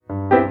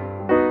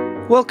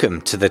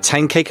Welcome to the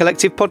 10K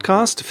Collective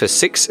podcast for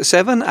 6,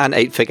 7 and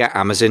 8-figure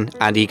Amazon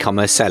and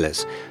e-commerce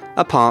sellers,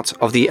 a part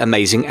of the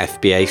amazing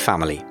FBA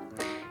family.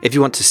 If you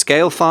want to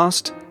scale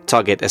fast,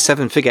 target a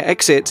 7-figure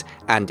exit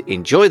and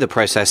enjoy the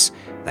process,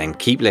 then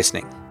keep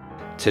listening.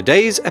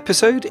 Today's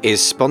episode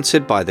is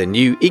sponsored by the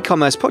new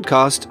e-commerce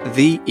podcast,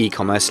 The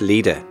E-Commerce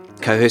Leader,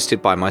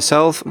 co-hosted by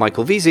myself,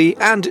 Michael Veazey,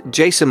 and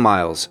Jason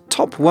Miles,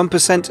 top 1%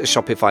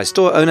 Shopify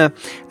store owner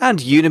and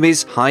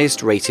Udemy's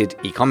highest rated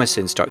e-commerce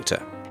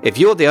instructor. If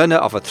you're the owner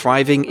of a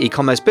thriving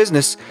e-commerce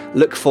business,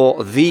 look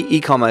for The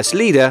E-Commerce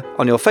Leader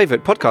on your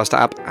favorite podcast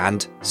app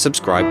and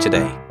subscribe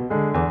today.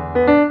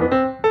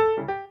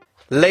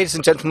 Ladies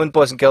and gentlemen,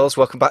 boys and girls,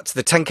 welcome back to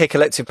the 10K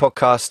Collective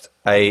podcast,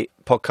 a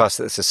podcast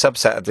that's a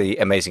subset of the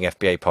amazing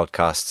FBA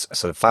podcasts,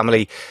 so the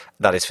family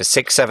that is for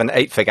 6, 7,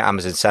 8-figure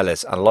Amazon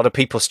sellers. And a lot of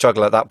people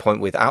struggle at that point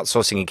with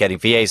outsourcing and getting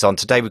VAs on.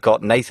 Today we've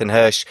got Nathan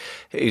Hirsch,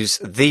 who's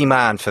the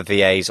man for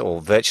VAs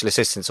or virtual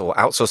assistants or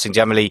outsourcing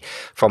generally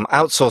from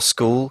Outsource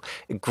School,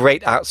 a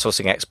great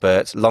outsourcing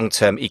expert,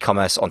 long-term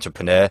e-commerce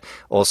entrepreneur,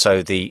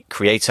 also the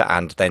creator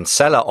and then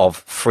seller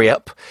of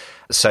FreeUp.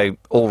 So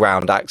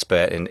all-round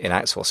expert in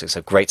outsourcing.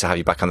 So great to have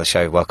you back on the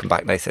show. Welcome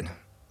back, Nathan.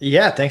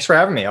 Yeah, thanks for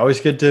having me.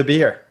 Always good to be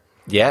here.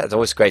 Yeah, it's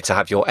always great to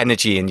have your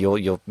energy and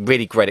you're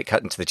really great at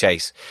cutting to the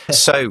chase.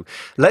 So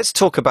let's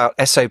talk about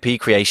SOP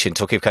creation,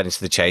 talking of cutting to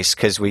the chase,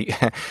 because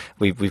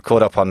we've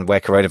caught up on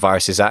where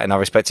coronavirus is at in our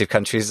respective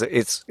countries.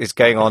 It's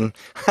going on.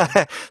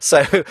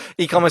 So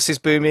e-commerce is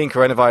booming,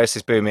 coronavirus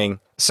is booming.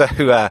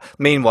 So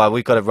meanwhile,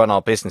 we've got to run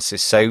our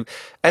businesses. So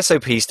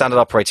SOP, standard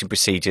operating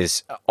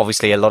procedures,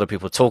 obviously a lot of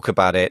people talk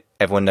about it.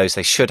 Everyone knows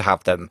they should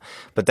have them.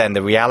 But then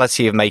the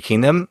reality of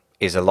making them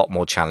is a lot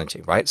more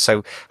challenging, right?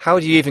 So how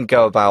do you even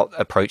go about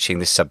approaching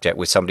this subject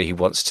with somebody who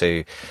wants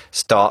to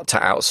start to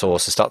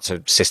outsource and start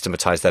to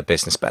systematize their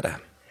business better?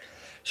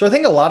 So I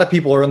think a lot of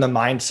people are in the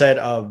mindset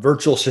of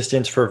virtual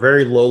assistants for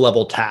very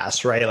low-level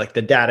tasks, right? Like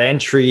the data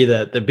entry,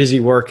 the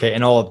busy work,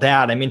 and all of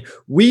that. I mean,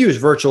 we use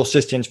virtual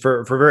assistants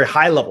for very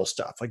high-level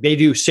stuff. Like they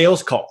do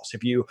sales calls.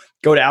 If you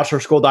go to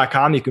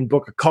outsourceschool.com, you can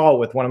book a call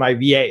with one of my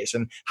VAs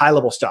and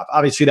high-level stuff.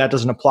 Obviously, that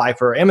doesn't apply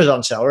for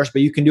Amazon sellers,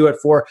 but you can do it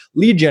for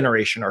lead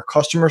generation or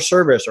customer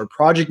service or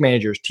project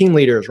managers, team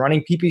leaders,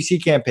 running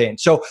PPC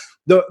campaigns. So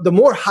the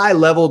more high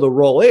level the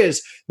role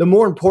is, the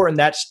more important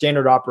that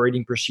standard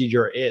operating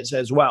procedure is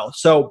as well.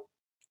 So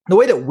the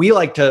way that we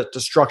like to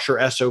structure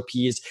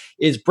SOPs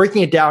is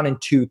breaking it down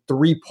into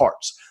 3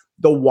 parts: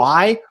 the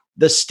why,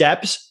 the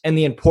steps, and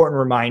the important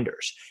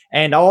reminders.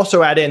 And I'll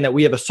also add in that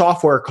we have a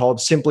software called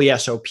Simply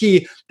SOP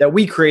that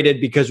we created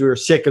because we were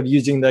sick of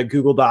using the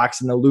Google Docs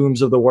and the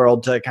Looms of the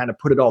world to kind of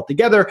put it all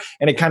together.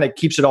 And it kind of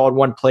keeps it all in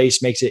one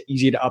place, makes it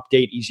easy to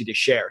update, easy to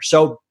share.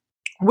 So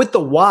with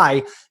the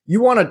why, you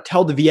want to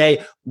tell the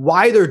VA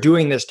why they're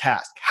doing this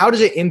task. How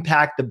does it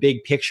impact the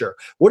big picture?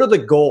 What are the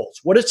goals?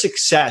 What does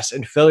success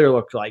and failure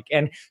look like?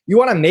 And you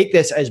want to make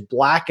this as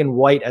black and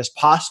white as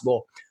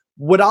possible.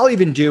 What I'll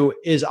even do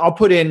is I'll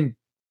put in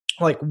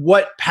like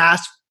what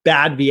past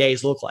bad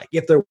VAs look like,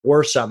 if there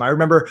were some. I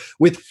remember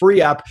with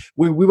FreeUp,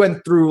 we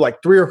went through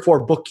like 3 or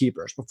 4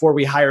 bookkeepers before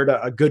we hired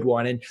a good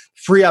one. And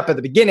FreeUp at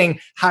the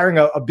beginning, hiring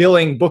a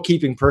billing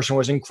bookkeeping person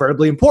was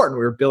incredibly important.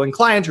 We were billing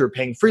clients, we were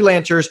paying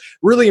freelancers,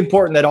 really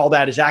important that all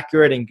that is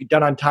accurate and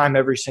done on time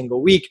every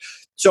single week.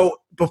 So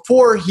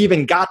before he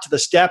even got to the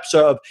steps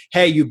of,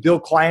 hey, you bill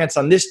clients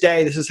on this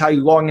day, this is how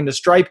you log into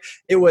Stripe,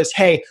 it was,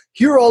 hey,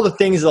 here are all the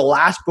things the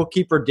last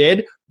bookkeeper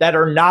did that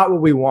are not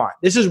what we want.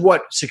 This is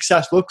what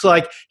success looks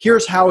like.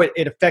 Here's how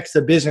it affects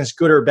the business,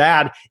 good or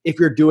bad, if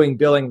you're doing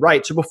billing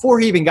right. So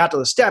before he even got to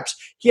the steps,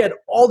 he had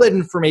all that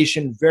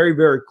information very,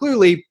 very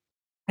clearly.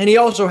 And he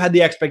also had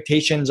the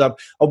expectations of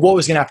what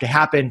was going to have to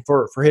happen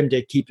for him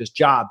to keep his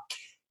job.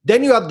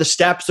 Then you have the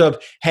steps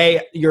of,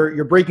 hey,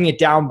 you're breaking it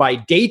down by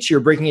dates, you're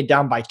breaking it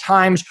down by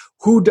times,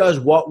 who does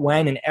what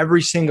when in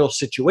every single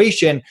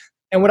situation.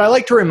 And what I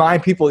like to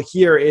remind people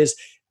here is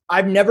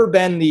I've never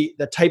been the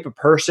type of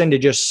person to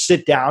just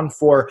sit down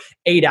for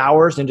 8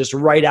 hours and just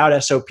write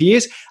out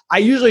SOPs. I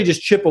usually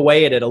just chip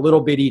away at it a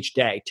little bit each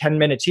day, 10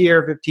 minutes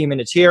here, 15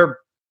 minutes here.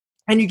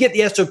 And you get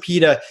the SOP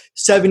to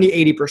 70,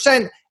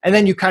 80%, and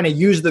then you kind of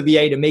use the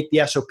VA to make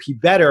the SOP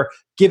better,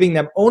 giving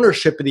them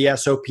ownership of the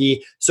SOP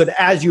so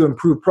that as you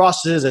improve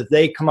processes, as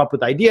they come up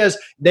with ideas,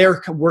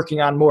 they're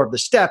working on more of the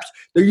steps.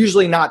 They're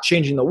usually not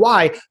changing the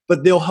why,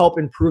 but they'll help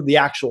improve the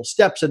actual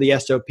steps of the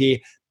SOP.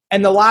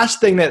 And the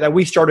last thing that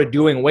we started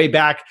doing way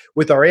back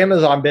with our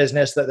Amazon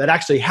business that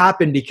actually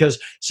happened because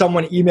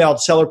someone emailed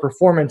seller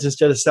performance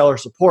instead of seller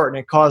support, and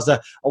it caused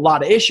a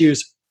lot of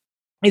issues,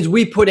 is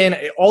we put in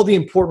all the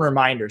important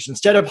reminders.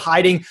 Instead of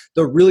hiding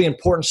the really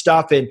important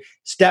stuff in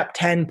step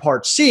 10,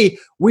 part C,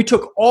 we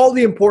took all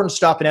the important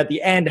stuff and at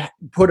the end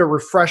put a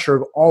refresher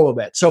of all of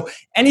it. So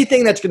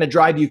anything that's going to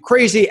drive you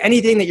crazy,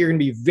 anything that you're going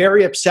to be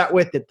very upset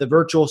with that the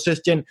virtual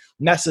assistant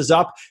messes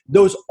up,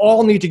 those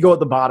all need to go at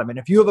the bottom. And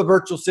if you have a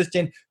virtual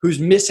assistant who's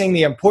missing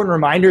the important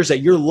reminders that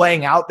you're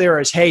laying out there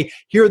as, hey,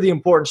 here are the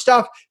important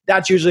stuff,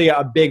 that's usually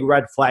a big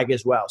red flag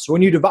as well. So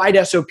when you divide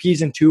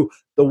SOPs into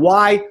the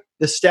why,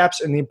 the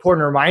steps and the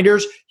important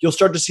reminders, you'll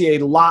start to see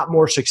a lot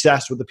more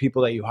success with the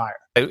people that you hire.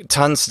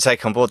 Tons to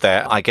take on board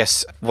there. I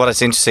guess what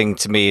is interesting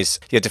to me is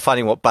you're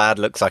defining what bad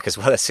looks like as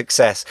well as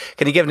success.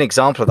 Can you give an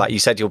example of that? You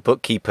said your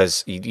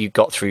bookkeepers, you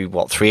got through,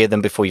 three of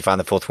them before you found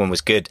the fourth one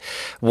was good.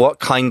 What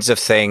kinds of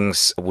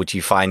things would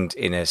you find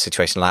in a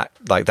situation like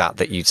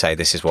that you'd say,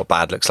 this is what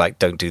bad looks like,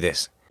 don't do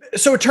this?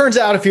 So it turns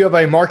out if you have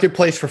a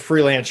marketplace for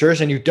freelancers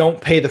and you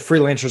don't pay the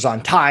freelancers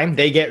on time,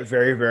 they get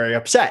very, very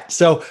upset.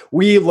 So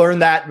we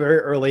learned that very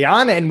early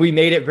on, and we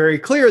made it very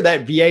clear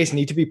that VAs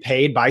need to be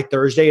paid by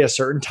Thursday at a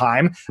certain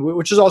time,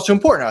 which is also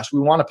important to us. We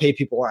want to pay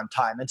people on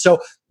time. And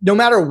so no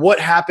matter what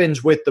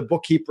happens with the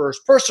bookkeeper's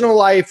personal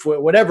life,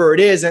 whatever it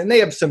is, and they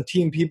have some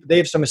team people, they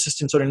have some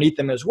assistants underneath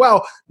them as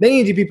well, they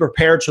need to be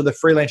prepared so the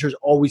freelancers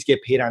always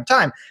get paid on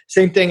time.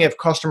 Same thing if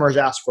customers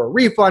ask for a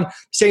refund,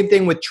 same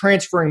thing with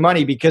transferring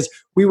money, because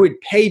we would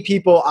pay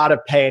people out of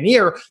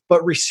Payoneer,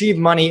 but receive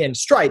money in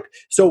Stripe.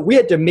 So we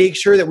had to make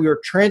sure that we were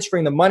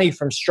transferring the money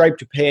from Stripe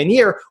to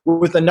Payoneer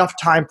with enough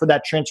time for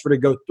that transfer to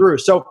go through.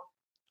 So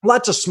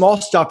lots of small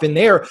stuff in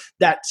there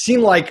that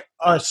seemed like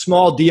a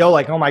small deal,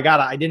 like, oh my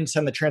God, I didn't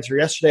send the transfer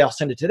yesterday, I'll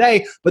send it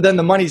today. But then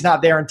the money's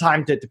not there in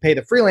time to pay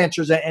the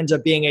freelancers. It ends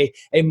up being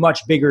a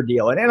much bigger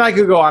deal. And I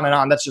could go on and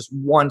on. That's just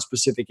one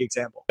specific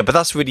example. But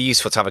that's really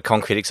useful to have a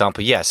concrete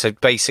example. Yeah. So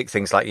basic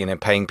things like,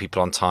 paying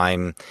people on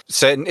time.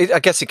 So I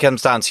guess it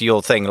comes down to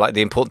your thing, like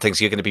the important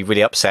things you're going to be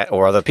really upset,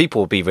 or other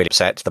people will be really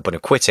upset to the point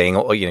of quitting,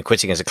 or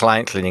quitting as a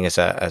client, quitting as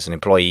an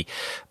employee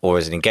or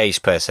as an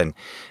engaged person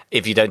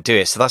if you don't do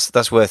it. So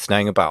that's worth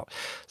knowing about.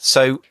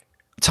 So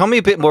tell me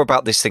a bit more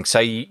about this thing. So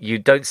you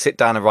don't sit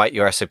down and write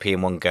your SOP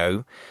in one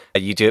go.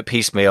 You do it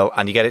piecemeal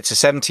and you get it to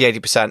 70,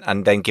 80%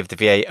 and then give the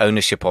VA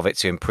ownership of it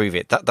to improve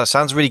it. That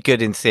sounds really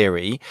good in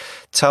theory.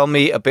 Tell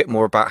me a bit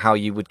more about how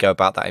you would go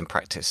about that in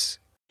practice.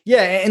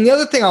 Yeah. And the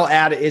other thing I'll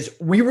add is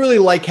we really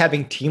like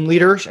having team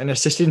leaders and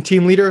assistant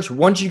team leaders.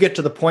 Once you get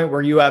to the point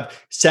where you have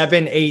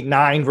 7, 8,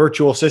 9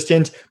 virtual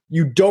assistants,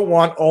 you don't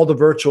want all the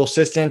virtual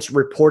assistants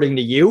reporting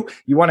to you.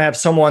 You want to have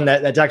someone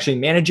that's actually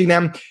managing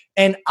them.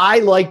 And I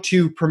like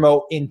to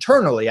promote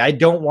internally. I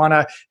don't want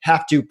to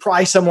have to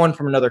pry someone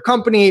from another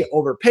company,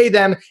 overpay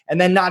them, and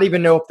then not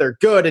even know if they're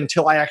good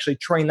until I actually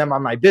train them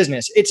on my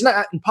business. It's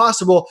not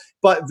impossible,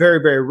 but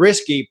very, very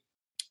risky.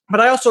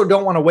 But I also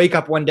don't want to wake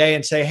up one day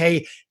and say,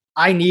 hey,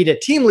 I need a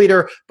team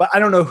leader, but I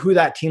don't know who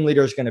that team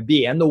leader is going to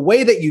be. And the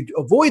way that you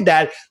avoid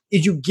that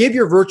is you give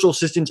your virtual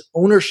assistants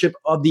ownership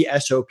of the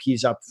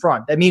SOPs up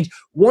front. That means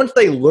once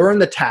they learn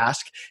the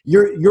task,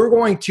 you're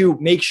going to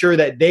make sure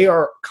that they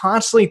are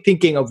constantly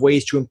thinking of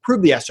ways to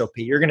improve the SOP.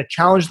 You're going to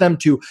challenge them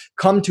to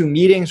come to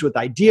meetings with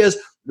ideas,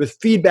 with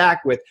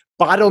feedback, with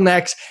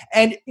bottlenecks.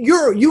 And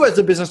you as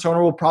a business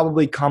owner will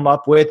probably come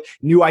up with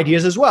new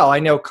ideas as well. I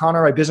know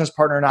Connor, my business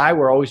partner, and I,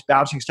 we're always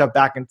bouncing stuff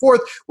back and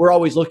forth. We're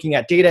always looking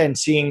at data and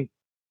seeing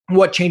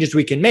what changes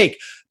we can make.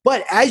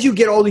 But as you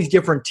get all these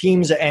different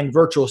teams and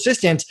virtual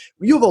assistants,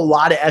 you have a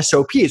lot of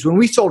SOPs. When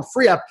we sold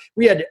FreeUp,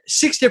 we had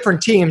 6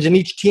 different teams, and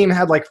each team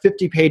had like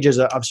 50 pages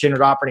of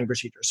standard operating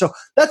procedures. So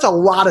that's a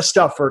lot of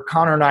stuff for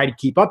Connor and I to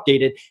keep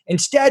updated.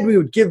 Instead, we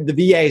would give the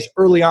VAs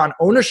early on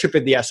ownership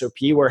of the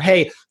SOP where,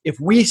 hey, if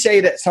we say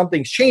that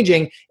something's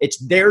changing, it's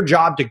their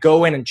job to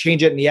go in and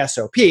change it in the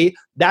SOP.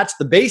 That's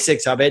the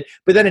basics of it.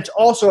 But then it's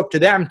also up to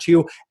them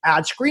to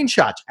add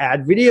screenshots,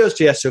 add videos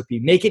to the SOP,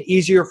 make it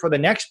easier for the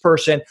next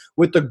person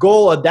with the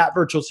goal of that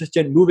virtual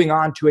assistant moving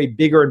on to a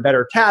bigger and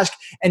better task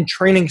and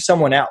training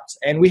someone else.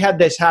 And we had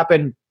this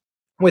happen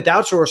with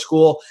Outsource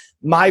School.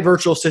 My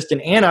virtual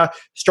assistant, Anna,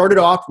 started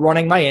off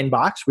running my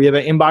inbox. We have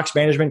an inbox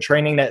management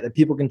training that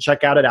people can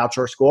check out at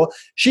Outsource School.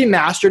 She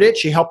mastered it.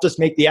 She helped us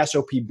make the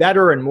SOP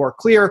better and more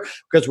clear,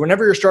 because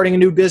whenever you're starting a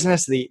new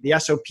business, the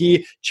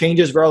SOP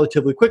changes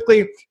relatively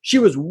quickly. She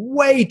was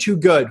way too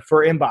good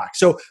for inbox.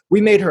 So we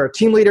made her a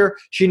team leader.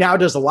 She now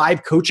does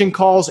live coaching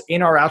calls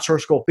in our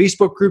Outsource School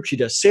Facebook group. She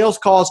does sales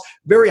calls,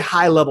 very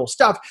high level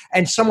stuff.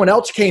 And someone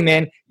else came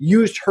in,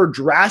 used her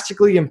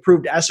drastically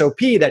improved SOP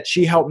that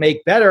she helped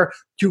make better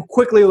to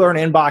quickly learn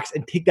inbox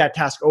and take that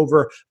task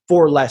over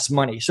for less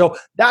money. So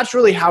that's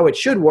really how it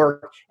should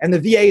work. And the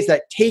VAs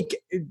that take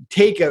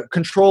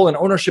control and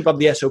ownership of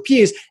the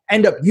SOPs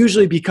end up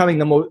usually becoming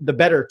the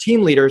better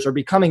team leaders, or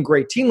becoming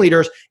great team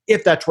leaders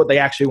if that's what they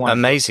actually want.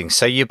 Amazing.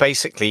 So you're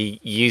basically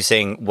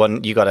using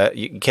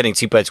you're killing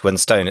 2 birds with 1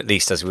 stone, at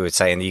least, as we would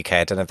say in the UK.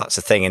 I don't know if that's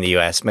a thing in the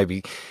US.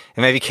 Maybe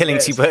killing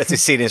 2 birds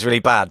is seen as really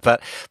bad.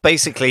 But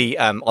basically,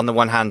 on the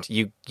one hand,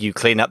 you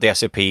clean up the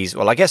SOPs.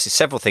 Well, I guess it's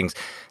several things.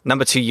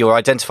 Number 2, you're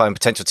identifying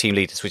potential team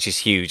leaders, which is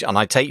huge. And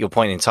I take your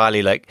point entirely.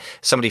 Like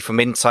somebody from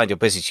inside your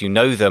business, you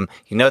know them,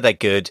 you know they're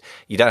good.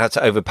 You don't have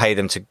to overpay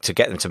them to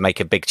get them to make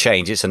a big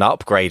change. It's an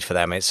upgrade for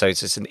them. It's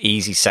just an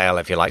easy sale,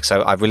 if you like.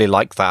 So I really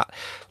like that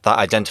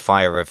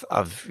identifier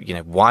of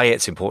why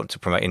it's important to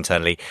promote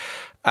internally.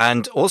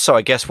 And also,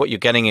 I guess what you're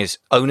getting is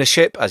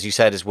ownership, as you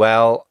said as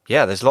well.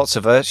 Yeah, there's lots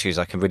of virtues.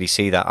 I can really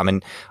see that. I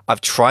mean,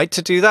 I've tried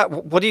to do that.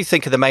 What do you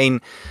think are the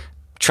main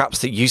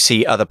traps that you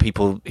see other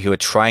people who are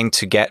trying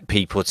to get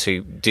people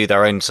to do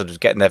their own sort of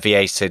getting their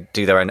VAs to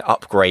do their own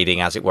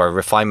upgrading, as it were,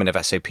 refinement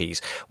of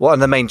SOPs? What are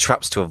the main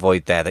traps to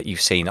avoid there that you've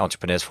seen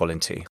entrepreneurs fall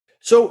into?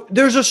 So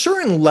there's a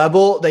certain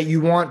level that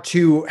you want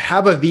to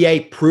have a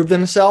VA prove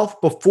themselves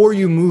before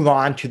you move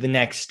on to the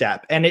next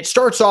step. And it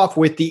starts off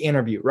with the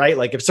interview, right?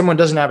 Like if someone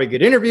doesn't have a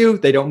good interview,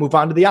 they don't move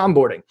on to the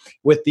onboarding.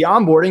 With the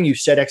onboarding, you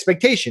set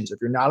expectations. If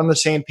you're not on the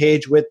same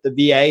page with the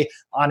VA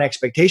on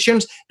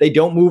expectations, they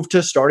don't move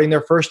to starting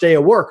their first day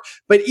of work.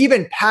 But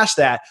even past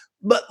that,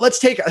 let's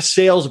take a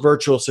sales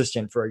virtual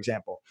assistant, for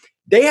example.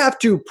 They have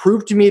to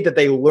prove to me that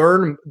they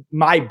learn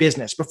my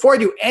business. Before I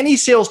do any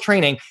sales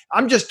training,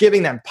 I'm just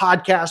giving them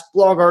podcasts,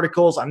 blog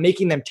articles. I'm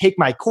making them take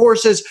my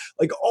courses,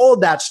 like all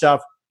of that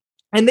stuff.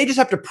 And they just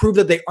have to prove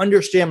that they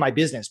understand my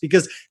business,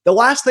 because the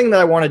last thing that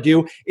I want to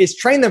do is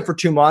train them for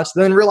 2 months,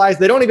 then realize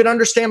they don't even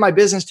understand my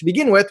business to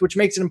begin with, which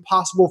makes it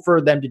impossible for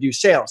them to do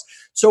sales.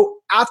 So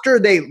after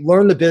they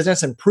learn the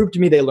business and prove to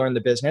me they learn the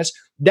business,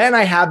 then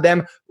I have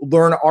them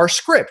learn our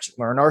script,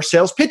 learn our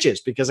sales pitches.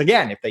 Because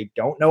again, if they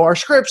don't know our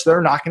scripts, they're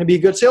not going to be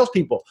good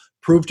salespeople.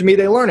 Prove to me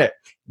they learn it.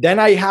 Then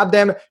I have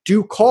them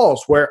do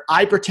calls where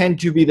I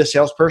pretend to be the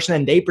salesperson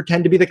and they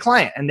pretend to be the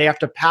client. And they have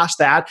to pass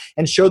that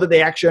and show that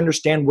they actually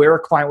understand where a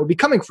client would be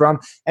coming from.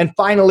 And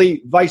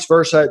finally, vice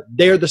versa,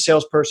 they're the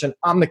salesperson,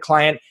 I'm the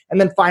client.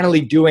 And then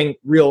finally doing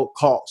real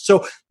calls.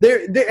 So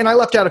and I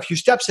left out a few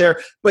steps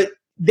there, but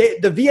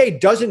the VA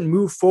doesn't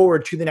move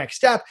forward to the next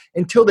step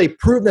until they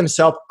prove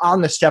themselves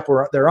on the step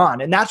where they're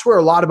on. And that's where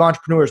a lot of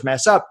entrepreneurs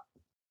mess up.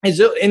 And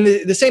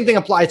the same thing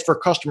applies for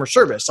customer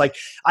service. Like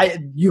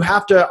you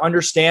have to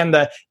understand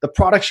the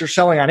products you're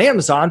selling on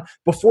Amazon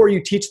before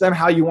you teach them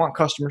how you want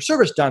customer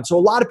service done. So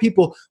a lot of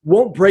people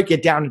won't break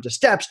it down into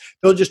steps.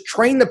 They'll just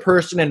train the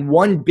person in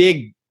one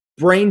big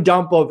brain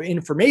dump of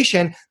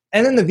information.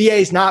 And then the VA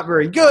is not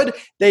very good.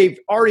 They've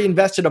already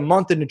invested a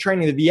month into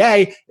training the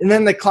VA. And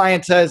then the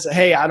client says,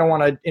 hey, I don't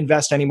want to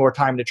invest any more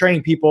time into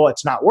training people.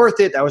 It's not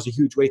worth it. That was a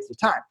huge waste of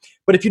time.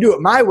 But if you do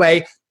it my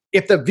way,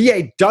 if the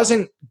VA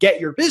doesn't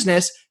get your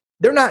business,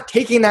 they're not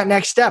taking that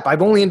next step.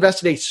 I've only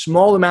invested a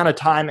small amount of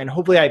time, and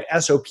hopefully I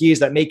have SOPs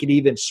that make it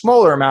even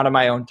smaller amount of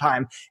my own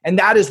time. And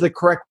that is the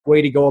correct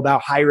way to go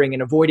about hiring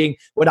and avoiding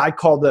what I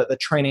call the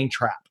training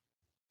trap.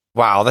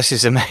 Wow, this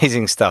is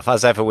amazing stuff.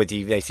 As ever with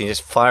you, Nathan,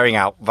 just firing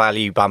out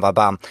value, bam, bam,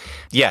 bam.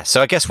 Yeah,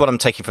 so I guess what I'm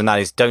taking from that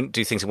is don't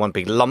do things in one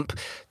big lump,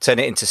 turn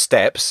it into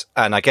steps.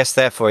 And I guess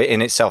therefore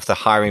in itself, the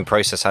hiring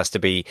process has to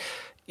be,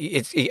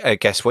 I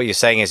guess what you're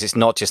saying is it's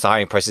not just the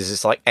hiring process.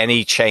 It's like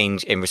any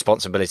change in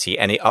responsibility,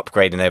 any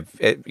upgrade in their,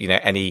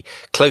 any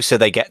closer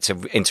they get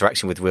to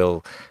interaction with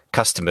real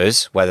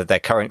customers, whether they're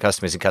current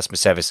customers in customer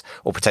service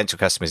or potential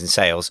customers in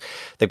sales,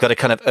 they've got to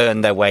kind of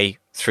earn their way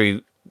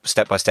through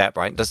step by step,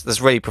 right?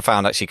 That's really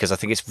profound, actually, because I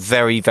think it's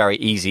very, very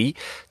easy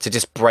to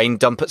just brain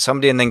dump at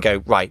somebody and then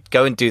go, right,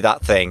 go and do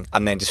that thing,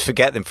 and then just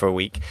forget them for a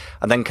week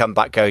and then come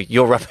back, go,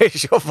 you're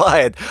rubbish, you're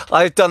fired.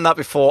 I've done that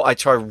before. I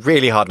try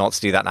really hard not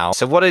to do that now.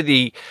 So what are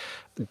the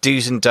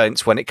do's and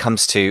don'ts when it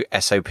comes to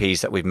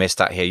SOPs that we've missed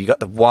out here? You got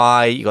the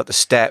why, you got the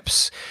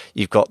steps,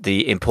 you've got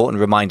the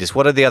important reminders.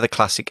 What are the other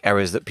classic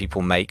errors that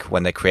people make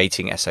when they're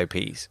creating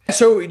SOPs?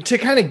 So to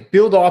kind of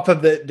build off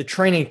of the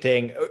training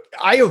thing,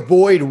 I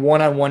avoid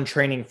one-on-one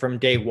training from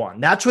day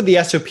one. That's what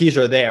the SOPs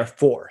are there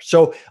for.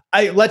 So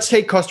let's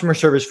take customer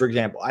service, for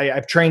example.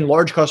 I've trained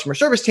large customer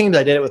service teams.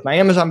 I did it with my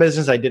Amazon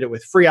business. I did it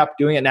with FreeUp,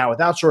 doing it now with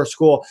Outsource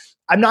School.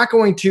 I'm not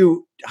going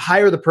to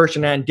hire the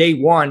person and day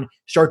one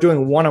start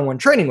doing one-on-one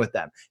training with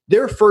them.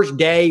 Their first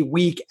day,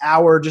 week,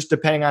 hour, just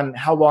depending on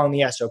how long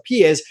the SOP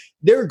is,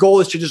 their goal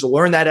is to just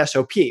learn that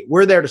SOP.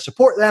 We're there to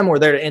support them. We're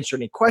there to answer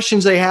any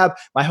questions they have.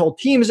 My whole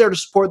team is there to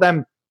support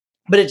them.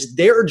 But it's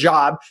their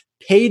job,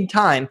 paid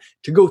time,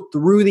 to go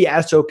through the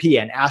SOP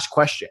and ask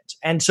questions.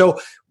 And so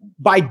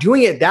by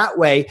doing it that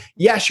way,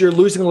 yes, you're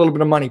losing a little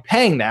bit of money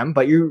paying them,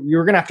 but you're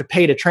going to have to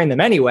pay to train them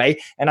anyway.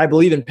 And I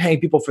believe in paying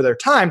people for their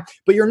time,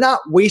 but you're not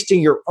wasting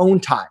your own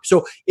time.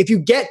 So if you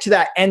get to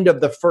that end of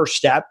the first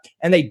step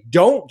and they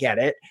don't get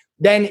it,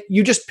 then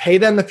you just pay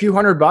them a few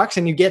 $100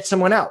 and you get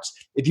someone else.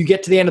 If you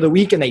get to the end of the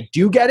week and they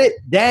do get it,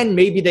 then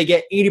maybe they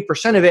get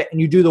 80% of it and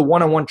you do the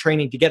one-on-one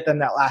training to get them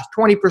that last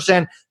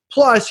 20%.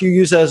 Plus, you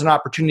use it as an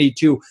opportunity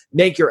to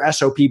make your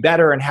SOP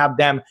better and have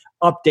them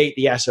update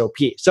the SOP.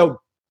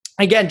 So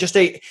again, just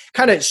a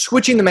kind of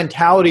switching the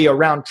mentality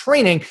around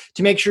training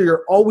to make sure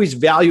you're always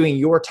valuing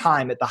your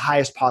time at the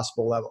highest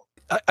possible level.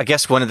 I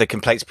guess one of the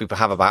complaints people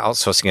have about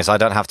outsourcing is I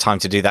don't have time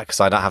to do that because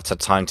I don't have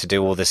time to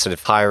do all this sort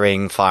of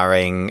hiring,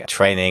 firing,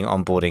 training,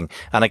 onboarding.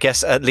 And I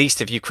guess at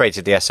least if you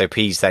created the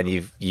SOPs, then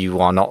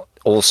you are not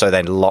also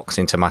then locked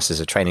into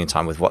masses of training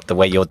time with the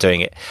way you're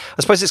doing it.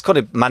 I suppose it's kind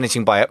of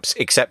managing by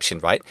exception,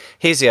 right?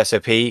 Here's the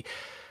SOP.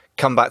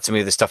 Come back to me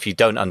with the stuff you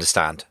don't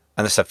understand.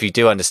 And the stuff you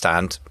do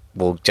understand,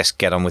 we'll just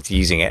get on with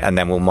using it, and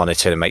then we'll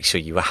monitor and make sure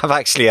you have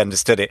actually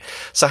understood it.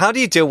 So how do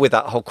you deal with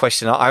that whole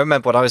question? I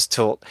remember when I was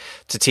taught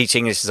to teach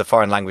English as a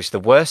foreign language, the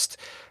worst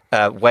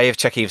way of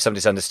checking if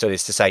somebody's understood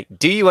is to say,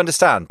 do you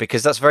understand?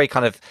 Because that's very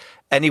kind of,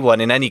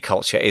 anyone in any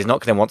culture is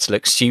not going to want to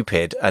look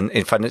stupid, and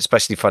in front,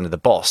 especially in front of the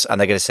boss, and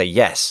they're going to say,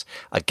 yes,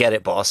 I get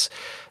it, boss.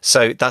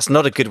 So that's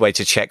not a good way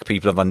to check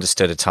people have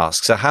understood a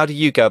task. So how do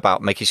you go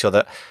about making sure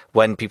that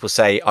when people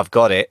say, I've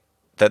got it,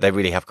 that they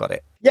really have got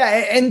it? Yeah.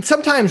 And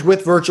sometimes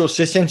with virtual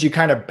assistants, you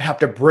kind of have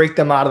to break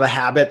them out of the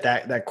habit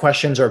that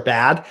questions are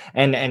bad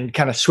and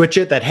kind of switch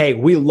it that, hey,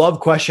 we love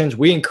questions.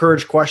 We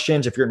encourage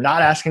questions. If you're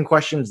not asking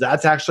questions,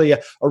 that's actually a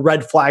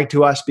red flag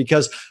to us,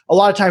 because a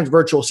lot of times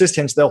virtual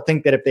assistants, they'll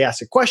think that if they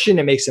ask a question,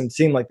 it makes them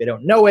seem like they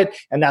don't know it.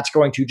 And that's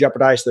going to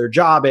jeopardize their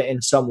job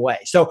in some way.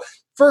 So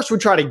first, we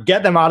try to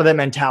get them out of that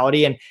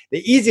mentality. And the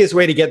easiest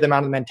way to get them out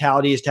of the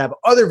mentality is to have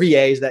other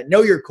VAs that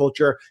know your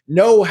culture,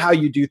 know how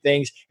you do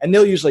things, and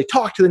they'll usually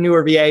talk to the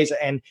newer VAs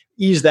and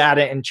ease that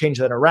and change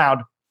that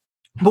around.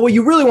 But what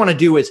you really want to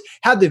do is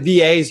have the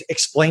VAs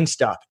explain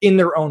stuff in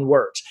their own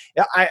words.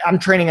 I'm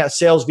training a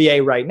sales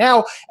VA right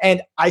now,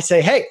 and I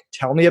say, hey,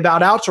 tell me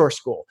about Outsource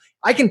School.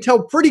 I can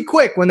tell pretty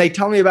quick when they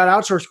tell me about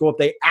Outsource School if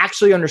they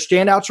actually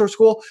understand Outsource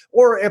School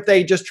or if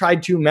they just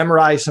tried to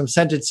memorize some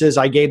sentences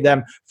I gave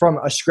them from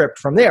a script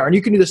from there. And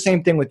you can do the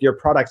same thing with your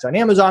products on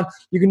Amazon.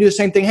 You can do the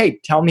same thing. Hey,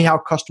 tell me how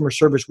customer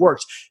service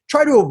works.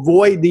 Try to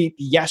avoid the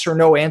yes or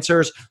no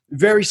answers.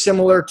 Very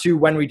similar to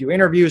when we do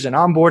interviews and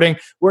onboarding.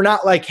 We're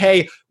not like,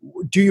 hey,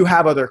 do you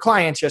have other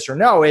clients? Yes or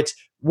no. It's,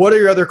 what are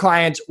your other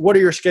clients? What are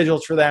your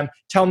schedules for them?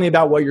 Tell me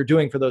about what you're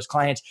doing for those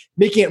clients,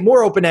 making it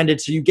more open-ended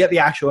so you get the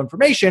actual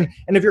information.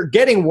 And if you're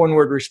getting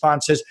one-word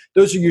responses,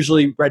 those are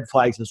usually red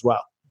flags as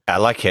well. I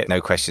like it. No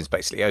questions,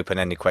 basically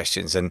open-ended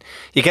questions. And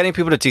you're getting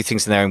people to do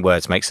things in their own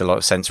words makes a lot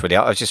of sense, really.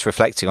 I was just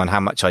reflecting on how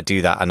much I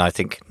do that, and I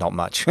think not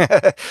much.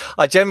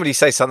 I generally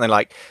say something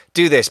like,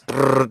 do this,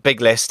 big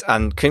list,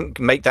 and can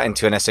make that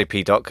into an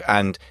SOP doc,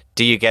 and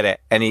do you get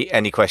it?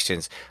 Any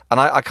questions? And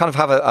I kind of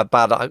have a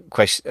bad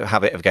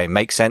habit of going,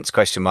 make sense,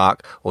 question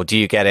mark, or do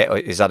you get it? Or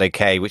is that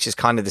okay? Which is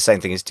kind of the same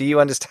thing as, do you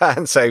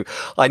understand? So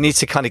I need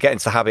to kind of get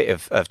into the habit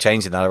of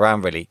changing that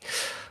around, really.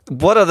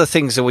 What other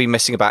things are we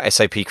missing about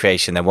SOP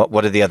creation then?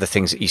 What are the other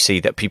things that you see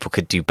that people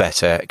could do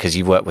better? Because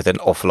you work with an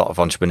awful lot of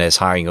entrepreneurs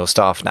hiring your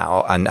staff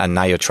now, and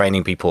now you're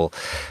training people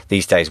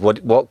these days.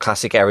 What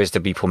classic errors do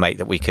people make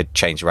that we could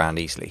change around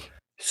easily?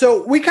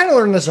 So we kind of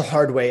learned this the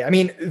hard way. I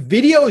mean,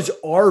 videos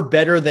are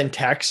better than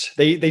text.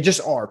 They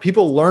just are.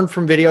 People learn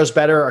from videos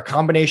better. A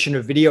combination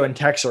of video and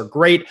text are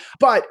great,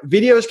 but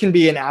videos can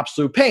be an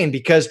absolute pain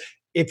because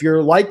if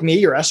you're like me,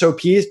 your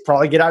SOPs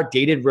probably get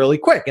outdated really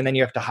quick, and then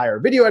you have to hire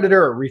a video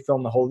editor or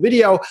refilm the whole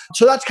video.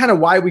 So that's kind of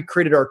why we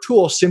created our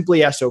tool,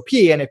 Simply SOP.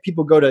 And if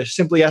people go to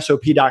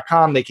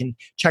simplysop.com, they can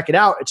check it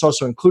out. It's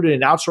also included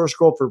in Outsource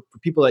School for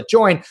people that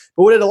join.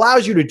 But what it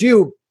allows you to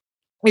do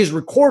is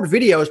record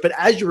videos, but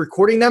as you're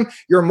recording them,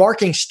 you're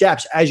marking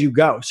steps as you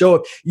go.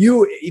 So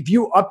if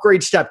you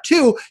upgrade step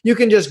 2, you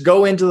can just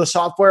go into the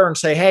software and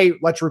say, hey,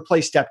 let's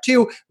replace step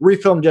 2,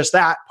 refilm just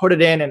that, put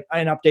it in and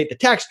update the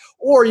text.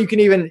 Or you can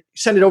even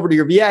send it over to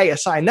your VA,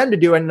 assign them to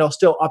do it, and they'll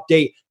still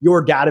update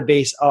your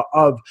database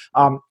of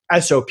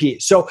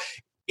SOPs. So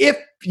if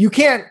you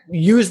can't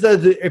use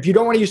if you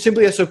don't want to use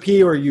Simply SOP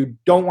or you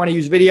don't want to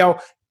use video,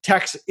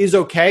 text is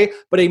okay,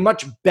 but a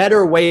much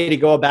better way to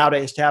go about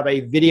it is to have a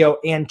video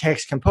and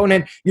text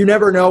component. You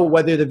never know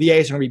whether the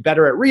VAs are going to be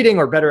better at reading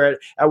or better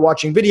at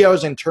watching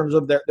videos in terms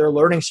of their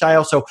learning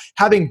style. So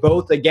having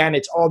both, again,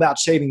 it's all about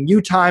saving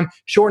you time,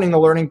 shortening the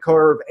learning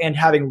curve, and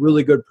having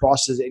really good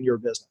processes in your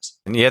business.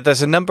 Yeah,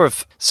 there's a number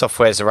of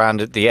softwares around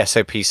the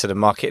SOP sort of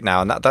market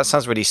now, and that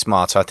sounds really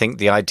smart. I think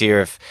the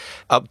idea of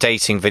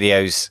updating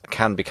videos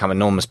can become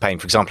enormous pain.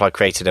 For example, I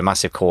created a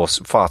massive course,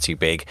 far too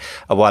big,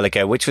 a while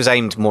ago, which was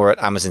aimed more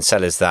at Amazon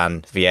sellers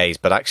than VAs,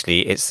 but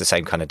actually it's the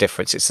same kind of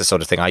difference. It's the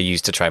sort of thing I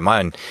used to train my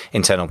own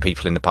internal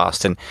people in the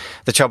past. And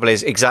the trouble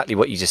is exactly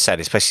what you just said,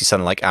 especially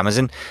something like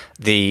Amazon.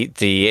 The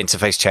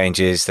interface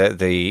changes,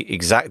 the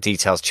exact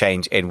details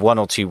change in one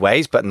or two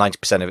ways, but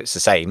 90% of it's the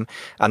same.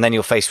 And then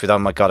you're faced with, oh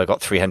my God, I've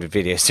got 300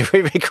 videos to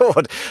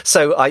re-record.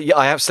 So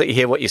I absolutely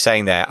hear what you're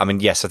saying there. I mean,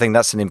 yes, I think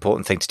that's an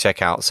important thing to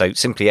check out. So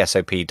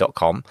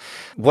simplysop.com.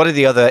 What are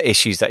the other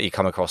issues that you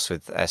come across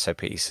with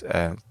SOPs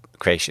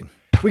creation?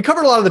 We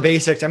covered a lot of the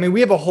basics. I mean, we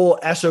have a whole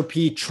SOP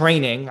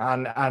training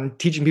on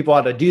teaching people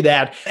how to do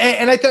that.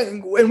 And I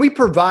think when we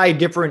provide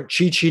different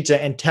cheat sheets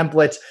and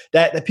templates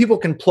that people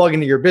can plug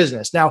into your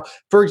business. Now,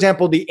 for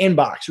example, the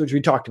inbox, which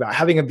we talked about,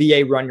 having a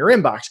VA run your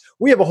inbox.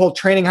 We have a whole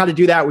training how to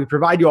do that. We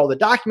provide you all the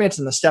documents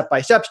and the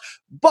step-by-steps,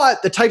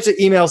 but the types of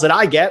emails that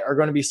I get are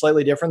going to be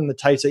slightly different than the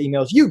types of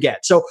emails you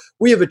get. So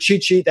we have a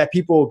cheat sheet that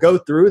people will go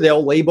through.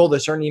 They'll label the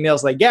certain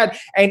emails they get,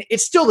 and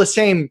it's still the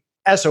same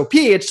SOP,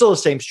 it's still the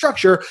same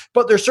structure,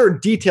 but there's certain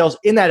details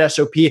in that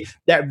SOP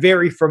that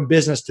vary from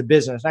business to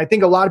business. And I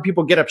think a lot of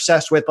people get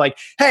obsessed with like,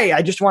 hey,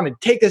 I just want to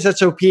take this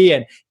SOP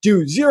and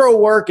do zero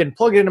work and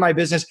plug it into my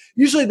business.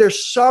 Usually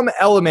there's some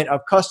element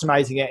of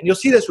customizing it. And you'll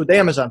see this with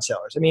Amazon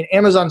sellers. I mean,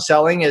 Amazon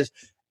selling is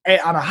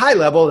on a high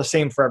level, the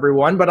same for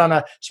everyone, but on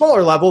a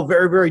smaller level,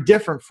 very, very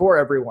different for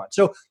everyone.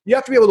 So you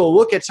have to be able to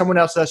look at someone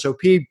else's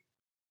SOP,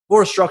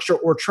 or structure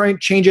or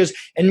changes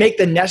and make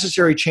the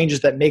necessary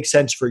changes that make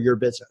sense for your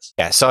business.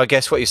 Yeah, so I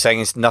guess what you're saying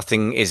is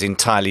nothing is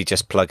entirely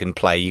just plug and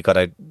play. You got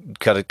to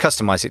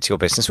customize it to your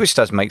business, which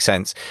does make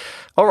sense.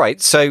 All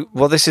right, so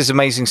well, this is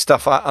amazing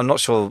stuff. I'm not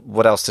sure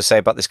what else to say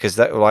about this because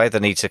I either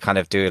need to kind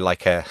of do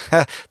like a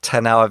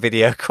 10-hour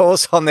video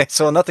course on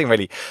this or nothing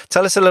really.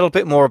 Tell us a little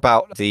bit more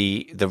about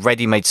the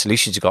ready-made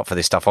solutions you got for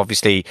this stuff.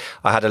 Obviously,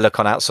 I had a look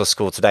on Outsource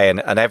School today,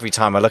 and every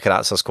time I look at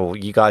Outsource School,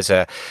 you guys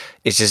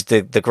it's just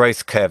the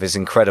growth curve is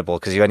incredible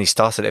because you only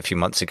started it a few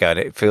months ago, and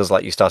it feels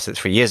like you started it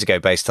 3 years ago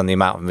based on the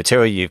amount of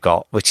material you've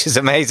got, which is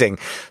amazing.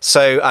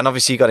 So, and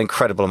obviously, you've got an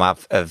incredible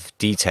amount of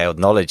detailed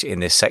knowledge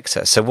in this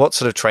sector. So, what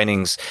sort of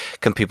trainings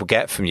can people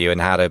get from you, and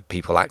how do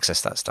people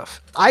access that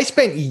stuff? I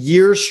spent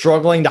years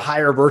struggling to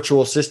hire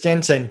virtual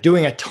assistants and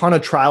doing a ton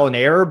of trial and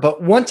error.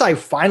 But once I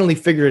finally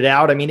figured it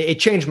out, I mean, it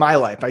changed my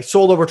life. I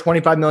sold over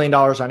 $25 million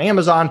on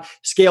Amazon,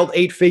 scaled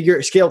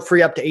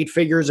free up to 8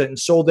 figures and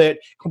sold it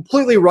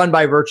completely run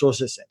by virtual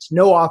assistants.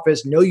 No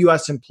office, no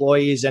US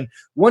employees. And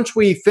once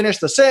we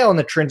finished the sale and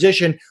the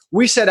transition,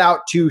 we set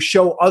out to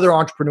show other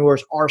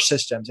entrepreneurs our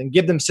systems and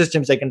give them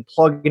systems they can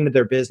plug into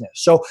their business.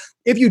 So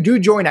if you do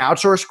join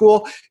Outsource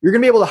School, you're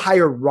going to be able to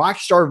hire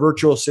rockstar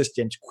virtual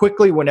assistants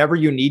quickly whenever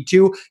you need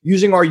to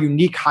using our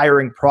unique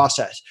hiring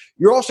process.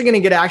 You're also going to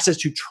get access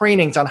to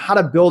trainings on how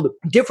to build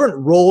different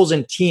roles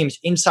and teams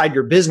inside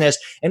your business.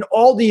 And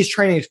all these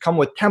trainings come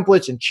with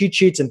templates and cheat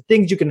sheets and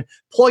things you can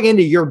plug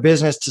into your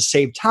business to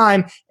save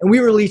time. And we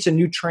release a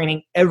new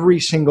training every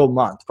single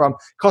month from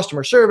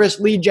customer service,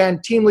 lead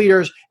gen, team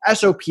leaders,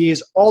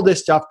 SOPs, all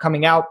this stuff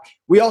coming out.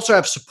 We also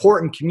have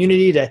support and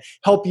community to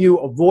help you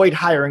avoid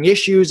hiring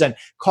issues and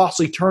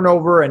costly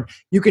turnover. And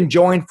you can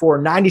join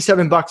for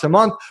 $97 a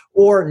month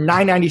or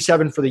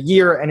 $9.97 for the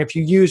year. And if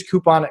you use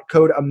coupon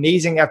code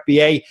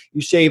AMAZINGFBA,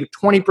 you save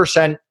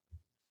 20%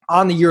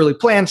 on the yearly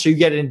plan. So you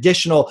get an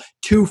additional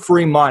 2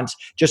 free months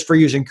just for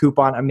using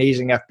coupon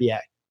AMAZINGFBA.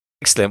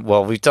 Excellent.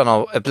 Well, we've done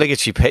our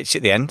obligatory pitch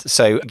at the end.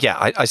 So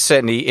yeah, I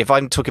certainly, if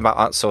I'm talking about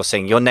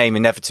outsourcing, your name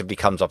inevitably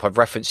comes up. I've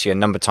referenced you a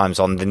number of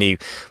times on the new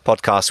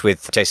podcast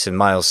with Jason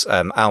Miles,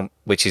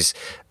 which is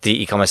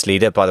the e-commerce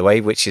leader, by the way,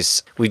 which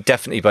is, we're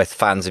definitely both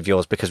fans of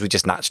yours because we're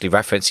just naturally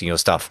referencing your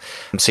stuff.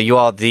 So you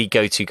are the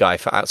go-to guy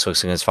for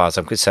outsourcing as far as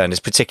I'm concerned,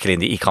 is particularly in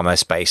the e-commerce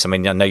space. I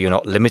mean, I know you're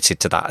not limited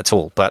to that at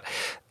all, but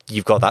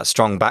you've got that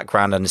strong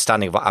background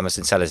understanding of what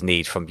Amazon sellers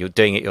need from you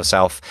doing it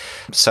yourself.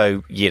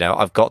 So,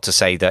 I've got to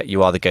say that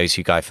you are the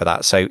go-to guy for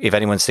that. So if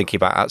anyone's thinking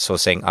about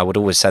outsourcing, I would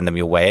always send them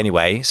your way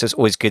anyway. So it's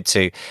always good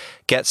to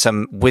get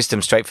some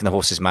wisdom straight from the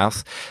horse's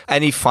mouth.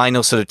 Any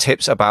final sort of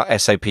tips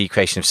about SOP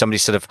creation? If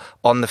somebody's sort of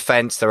on the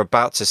fence, they're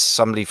about to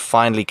somebody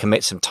finally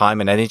commit some time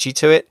and energy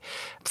to it,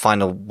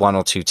 final 1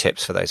 or 2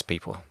 tips for those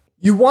people.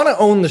 You want to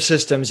own the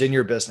systems in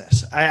your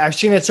business. I've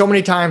seen it so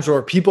many times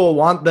where people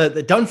want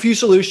the done for you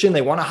solution.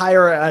 They want to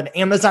hire an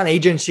Amazon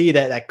agency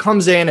that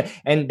comes in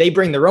and they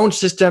bring their own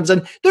systems.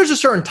 And there's a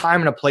certain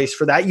time and a place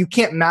for that. You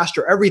can't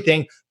master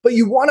everything, but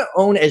you want to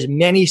own as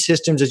many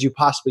systems as you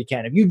possibly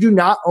can. If you do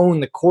not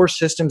own the core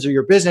systems of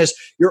your business,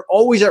 you're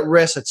always at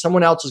risk that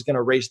someone else is going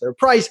to raise their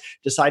price,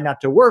 decide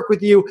not to work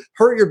with you,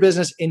 hurt your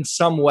business in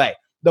some way.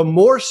 The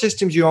more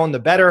systems you own, the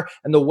better.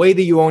 And the way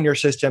that you own your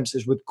systems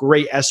is with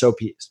great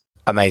SOPs.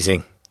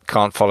 Amazing.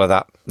 Can't follow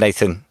that.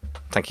 Nathan,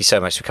 thank you so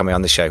much for coming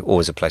on the show.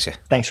 Always a pleasure.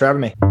 Thanks for having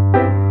me.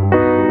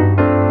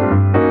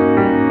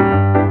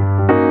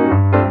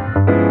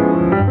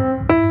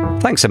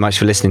 Thanks so much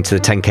for listening to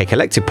the 10K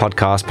Collective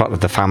podcast, part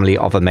of the family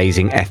of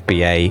amazing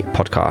FBA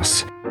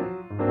podcasts.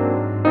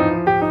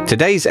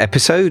 Today's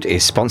episode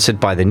is sponsored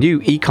by the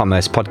new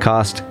e-commerce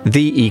podcast,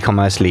 The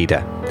E-Commerce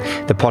Leader.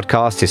 The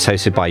podcast is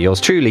hosted by yours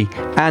truly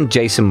and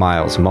Jason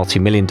Miles,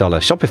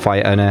 multi-million-dollar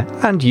Shopify owner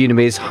and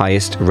Udemy's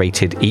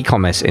highest-rated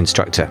e-commerce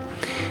instructor.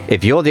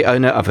 If you're the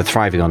owner of a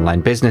thriving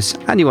online business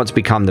and you want to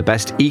become the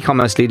best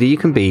e-commerce leader you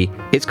can be,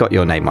 it's got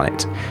your name on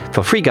it.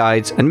 For free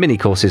guides and mini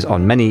courses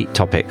on many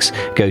topics,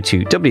 go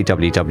to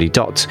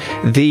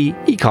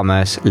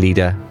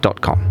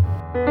www.theecommerceleader.com.